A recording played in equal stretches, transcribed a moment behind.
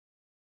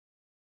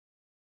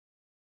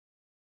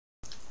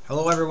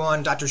Hello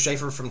everyone, Dr.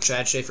 Schaefer from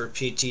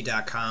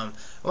ChadSchaeferPT.com.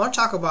 I want to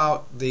talk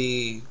about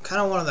the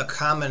one of the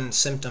common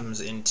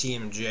symptoms in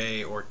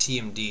TMJ or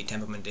TMD,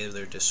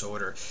 temporomandibular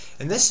disorder,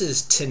 and this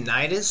is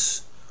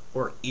tinnitus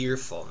or ear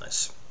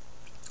fullness.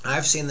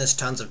 I've seen this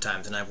tons of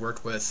times, and I've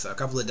worked with a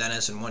couple of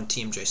dentists and one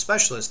TMJ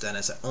specialist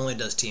dentist that only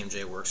does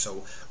TMJ work,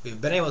 so we've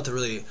been able to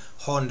really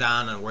hone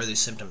down on where these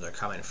symptoms are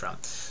coming from.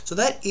 So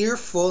that ear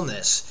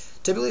fullness,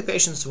 typically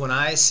patients, when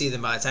I see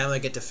them, by the time they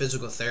get to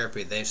physical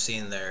therapy, they've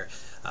seen their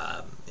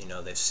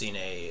they've seen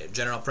a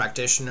general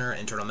practitioner,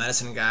 internal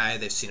medicine guy,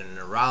 they've seen a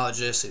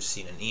neurologist, they've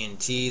seen an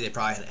ENT, they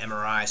probably had an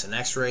MRI, an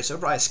X-ray, so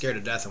they're probably scared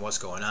to death of what's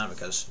going on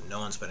because no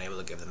one's been able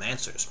to give them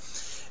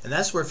answers. And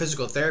that's where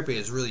physical therapy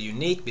is really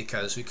unique,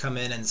 because we come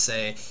in and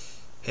say,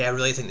 hey, I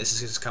really think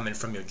this is coming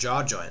from your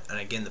jaw joint. And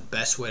again, the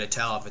best way to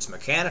tell if it's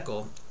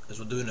mechanical is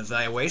we'll do an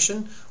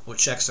evaluation, we'll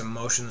check some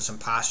motion, some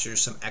postures,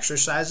 some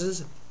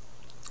exercises.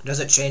 Does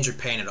it change your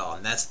pain at all?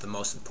 And that's the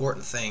most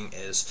important thing,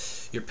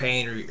 is your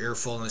pain or your ear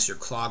fullness, your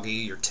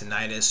cloggy, your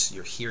tinnitus,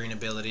 your hearing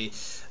ability.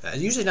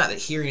 Usually not that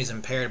hearing is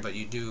impaired, but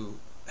you do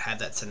have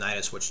that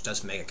tinnitus, which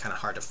does make it kind of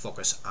hard to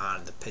focus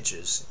on the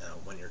pitches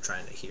when you're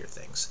trying to hear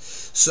things.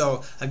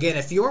 So again,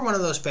 if you're one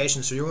of those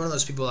patients, or you're one of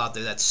those people out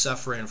there that's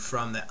suffering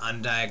from the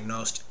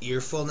undiagnosed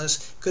ear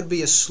fullness, could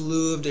be a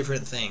slew of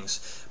different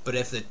things. But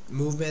if the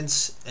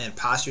movements and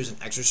postures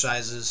and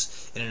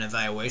exercises in an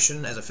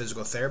evaluation as a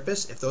physical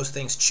therapist, if those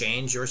things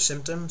change your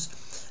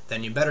symptoms,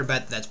 then you better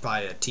bet that's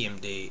probably a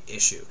TMD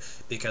issue,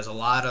 because a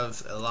lot of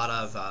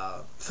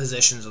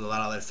physicians and a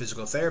lot of other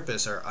physical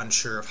therapists are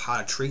unsure of how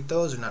to treat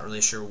those. They're not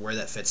really sure where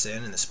that fits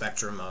in the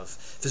spectrum of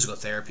physical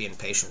therapy in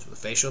patients with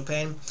facial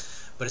pain.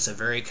 But it's a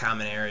very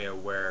common area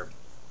where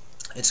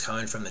it's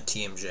coming from the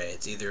TMJ.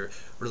 It's either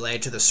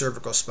related to the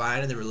cervical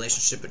spine and the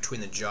relationship between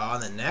the jaw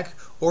and the neck,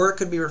 or it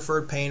could be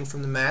referred pain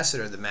from the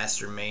masseter. The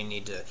masseter may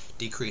need to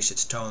decrease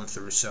its tone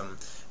through some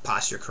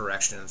posture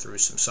correction and through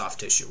some soft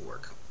tissue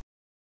work.